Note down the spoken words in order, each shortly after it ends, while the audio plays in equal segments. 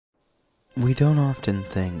We don't often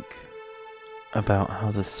think about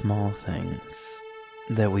how the small things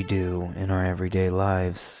that we do in our everyday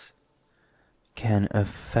lives can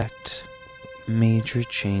affect major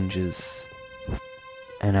changes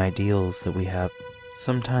and ideals that we have.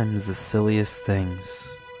 Sometimes the silliest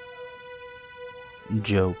things,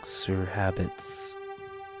 jokes or habits,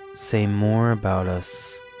 say more about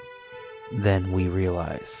us than we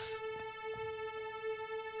realize.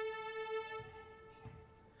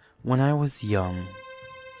 When I was young,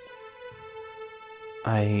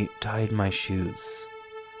 I tied my shoes,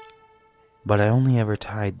 but I only ever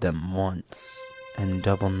tied them once and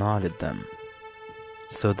double knotted them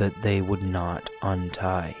so that they would not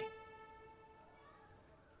untie.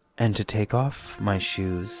 And to take off my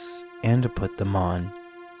shoes and to put them on,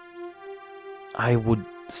 I would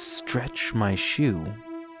stretch my shoe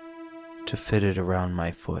to fit it around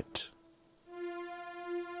my foot.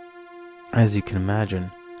 As you can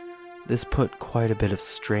imagine, this put quite a bit of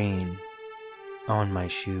strain on my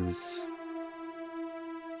shoes,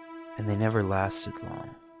 and they never lasted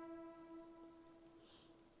long.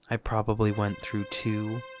 I probably went through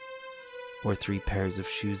 2 or 3 pairs of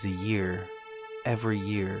shoes a year, every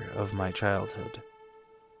year of my childhood,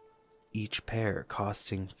 each pair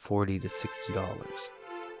costing $40 to $60.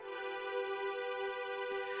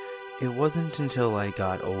 It wasn't until I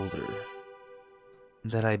got older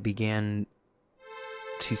that I began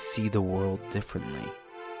to see the world differently.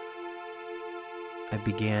 I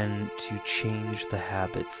began to change the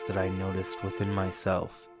habits that I noticed within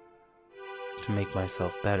myself to make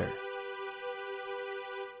myself better.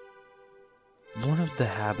 One of the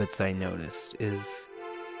habits I noticed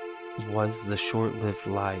was the short-lived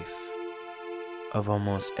life of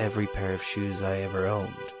almost every pair of shoes I ever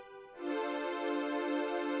owned.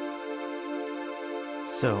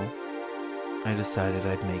 So, I decided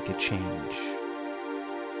I'd make a change.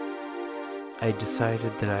 I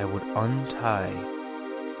decided that I would untie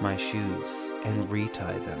my shoes and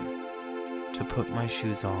retie them to put my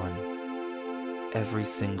shoes on every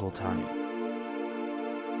single time.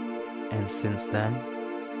 And since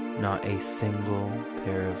then, not a single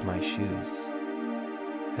pair of my shoes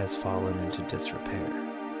has fallen into disrepair.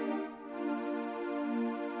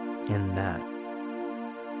 And that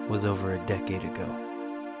was over a decade ago.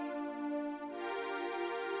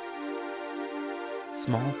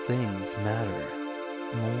 Small things matter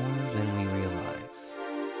more than we realize.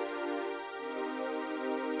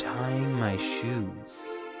 Tying my shoes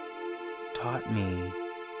taught me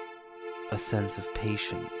a sense of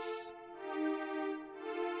patience.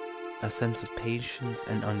 A sense of patience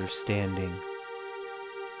and understanding,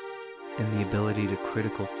 and the ability to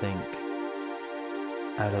critical think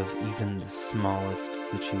out of even the smallest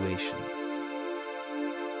situations.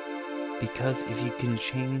 Because if you can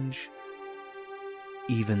change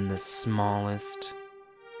even the smallest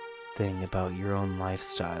thing about your own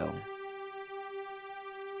lifestyle,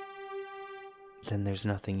 then there's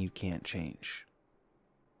nothing you can't change.